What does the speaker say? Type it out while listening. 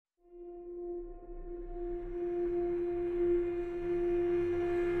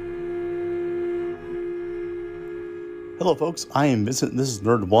Hello folks, I am Vincent and this is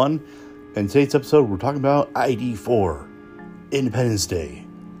Nerd One, and today's episode we're talking about ID4, Independence Day.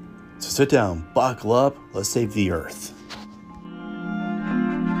 So sit down, buckle up, let's save the Earth.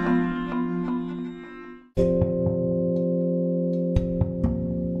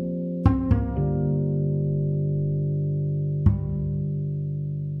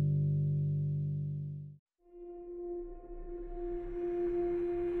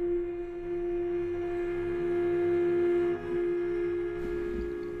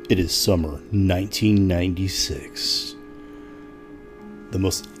 It is summer 1996. The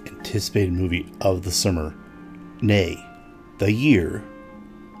most anticipated movie of the summer, nay, the year,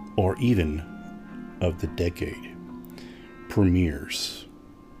 or even of the decade, premieres.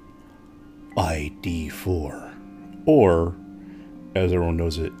 ID4, or, as everyone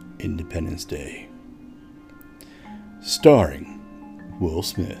knows it, Independence Day. Starring Will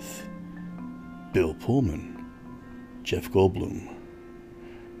Smith, Bill Pullman, Jeff Goldblum,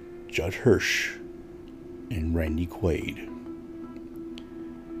 Judd Hirsch, and Randy Quaid.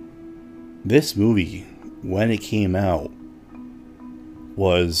 This movie, when it came out,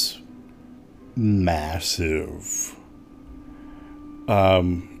 was massive.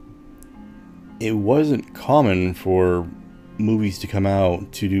 It wasn't common for movies to come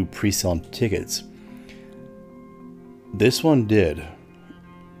out to do pre-sale tickets. This one did,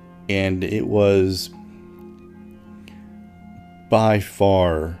 and it was by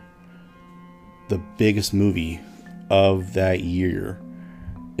far the biggest movie of that year.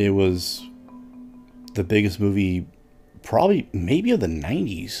 It was the biggest movie probably maybe of the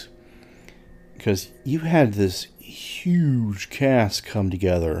 90s, because you had this huge cast come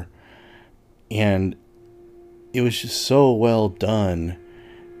together and it was just so well done.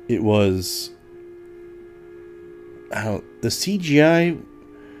 It was the CGI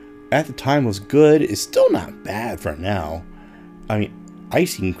at the time was good. It's still not bad for now. I mean, I've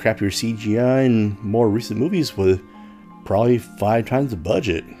seen crappier CGI in more recent movies with probably 5 times the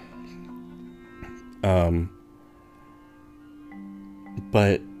budget.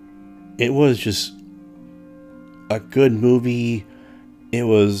 But it was just a good movie. It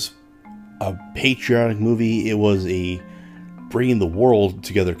was a patriotic movie. It was a bringing the world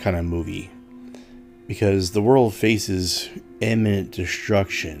together kind of movie, because the world faces imminent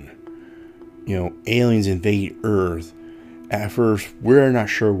destruction. You know, aliens invade Earth. At first, we're not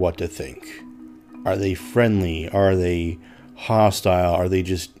sure what to think. Are they friendly? Are they hostile? Are they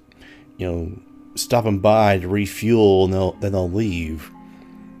just, stopping by to refuel and then they'll leave?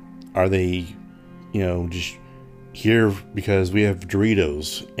 Are they, just here because we have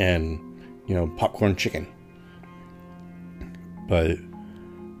Doritos and, popcorn chicken? But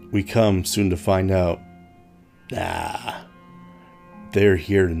we come soon to find out, they're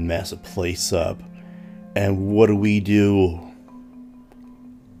here to mess a place up. And what do?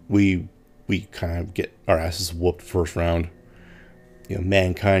 We kind of get our asses whooped first round.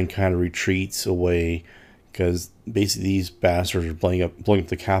 Mankind kind of retreats away because basically these bastards are blowing up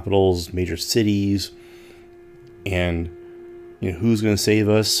the capitals, major cities. And who's going to save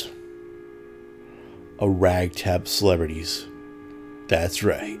us? A ragtag celebrities. That's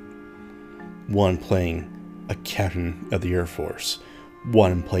right. One playing a captain of the Air Force,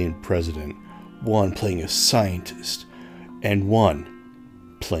 one playing president, one playing a scientist, and one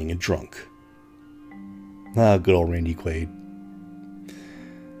playing a drunk. Good old Randy Quaid.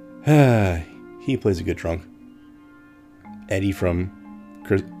 He plays a good drunk. Eddie from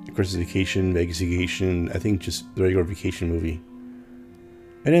Christmas Vacation, Vegas Vacation, I think just the regular vacation movie.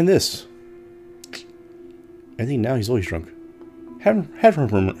 And in this, I think now he's always drunk. Haven't heard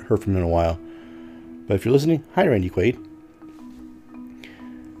from him in a while. But if you're listening, hi Randy Quaid.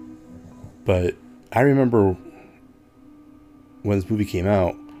 But I remember when this movie came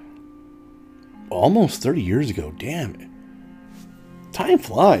out, almost 30 years ago. Damn it. Time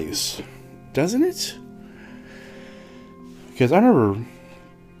flies, doesn't it? Because I remember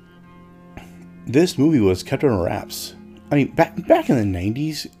this movie was kept on wraps. I mean, back in the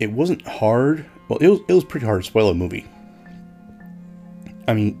 90s, it wasn't hard. Well, it was pretty hard to spoil a movie.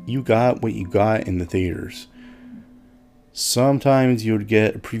 I mean, you got what you got in the theaters. Sometimes you would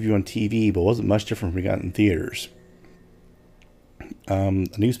get a preview on TV, but it wasn't much different from what you got in theaters. The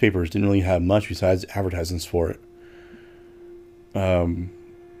newspapers didn't really have much besides advertisements for it.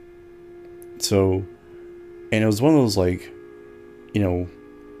 So, and it was one of those, like,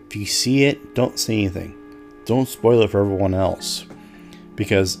 if you see it, don't say anything. Don't spoil it for everyone else,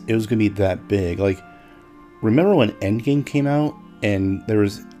 because it was going to be that big. Like, remember when Endgame came out and there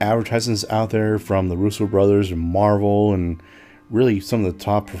was advertisements out there from the Russo brothers and Marvel and really some of the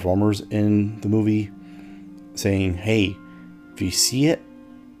top performers in the movie? saying, hey, if you see it,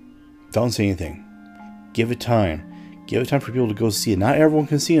 don't say anything. Give it time. Give it time for people to go see it. Not everyone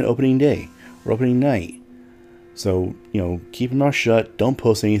can see it opening day or opening night. So, keep your mouth shut. Don't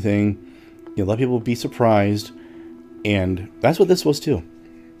post anything. Let people be surprised. And that's what this was too.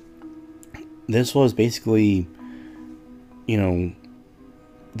 This was basically,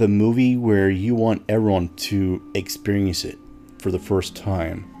 the movie where you want everyone to experience it for the first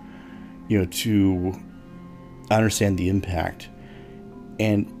time. To understand the impact.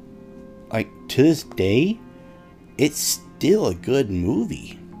 And, to this day, it's still a good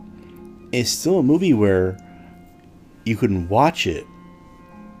movie. It's still a movie where you can watch it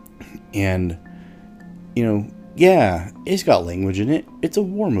and, yeah, it's got language in it. It's a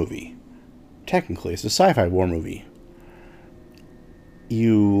war movie. Technically, it's a sci-fi war movie.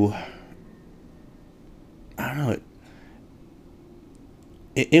 I don't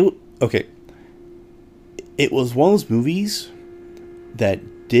know. Okay. It was one of those movies that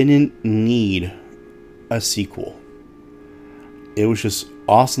didn't need a sequel. It was just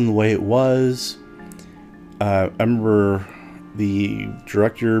awesome the way it was. I remember the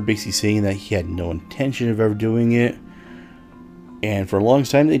director basically saying that he had no intention of ever doing it. And for a long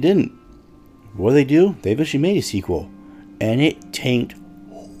time, they didn't. What did they do? They eventually made a sequel. And it tanked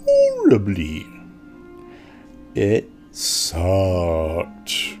horribly. It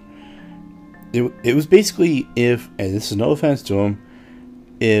sucked. It was basically if, and this is no offense to him,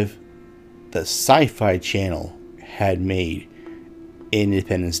 if the Sci-Fi Channel had made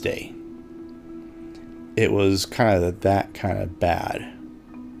Independence Day. It was kind of that kind of bad.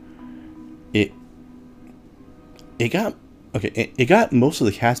 It got most of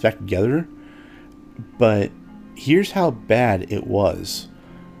the cast back together, but here's how bad it was.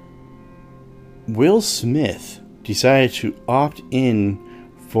 Will Smith decided to opt in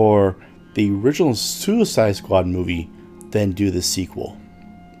for the original Suicide Squad movie, then do the sequel.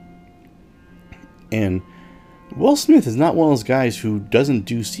 And Will Smith is not one of those guys who doesn't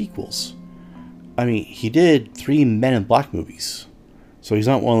do sequels. I mean, he did 3 Men in Black movies. So he's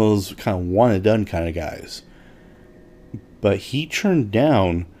not one of those kind of one and done kind of guys. But he turned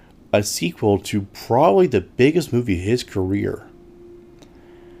down a sequel to probably the biggest movie of his career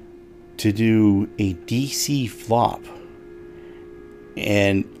to do a DC flop.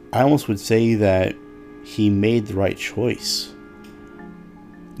 And I almost would say that he made the right choice.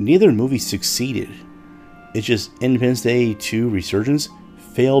 Neither movie succeeded. It's just Independence Day 2 Resurgence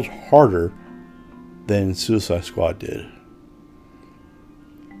failed harder than Suicide Squad did.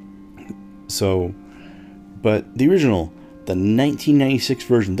 So, but the original, the 1996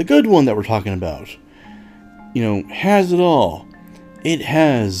 version, the good one that we're talking about, has it all. It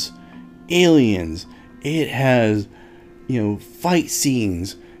has aliens. It has, fight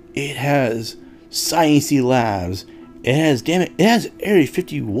scenes. It has sciencey labs. It has Area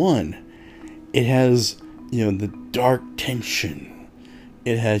 51. It has, the dark tension.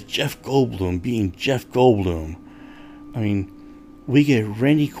 It has Jeff Goldblum being Jeff Goldblum. I mean, we get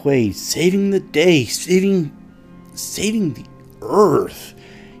Randy Quaid saving the day, saving the Earth,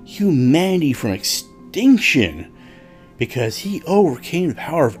 humanity from extinction, because he overcame the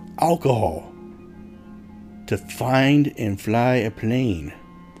power of alcohol to find and fly a plane.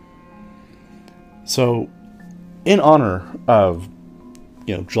 So, in honor of,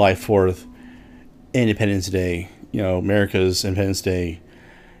 July 4th, Independence Day, America's Independence Day,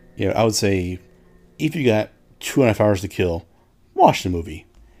 I would say, if you got 2.5 hours to kill, watch the movie.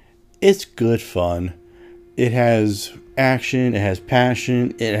 It's good fun. It has action, it has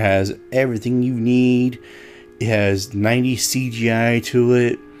passion, it has everything you need. It has 90s CGI to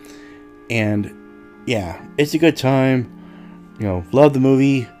it. And, yeah, it's a good time. Love the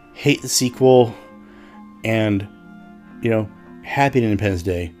movie, hate the sequel, and, happy Independence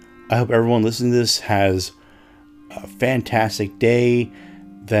Day. I hope everyone listening to this has a fantastic day,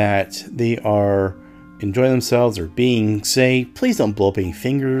 that they are enjoying themselves or being safe. Please don't blow up any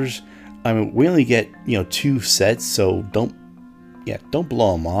fingers. I mean, we only get, 2 sets, so don't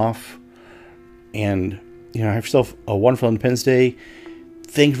blow them off. And, have yourself a wonderful Independence Day.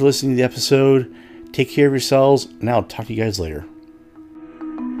 Thanks for listening to the episode. Take care of yourselves, and I'll talk to you guys later.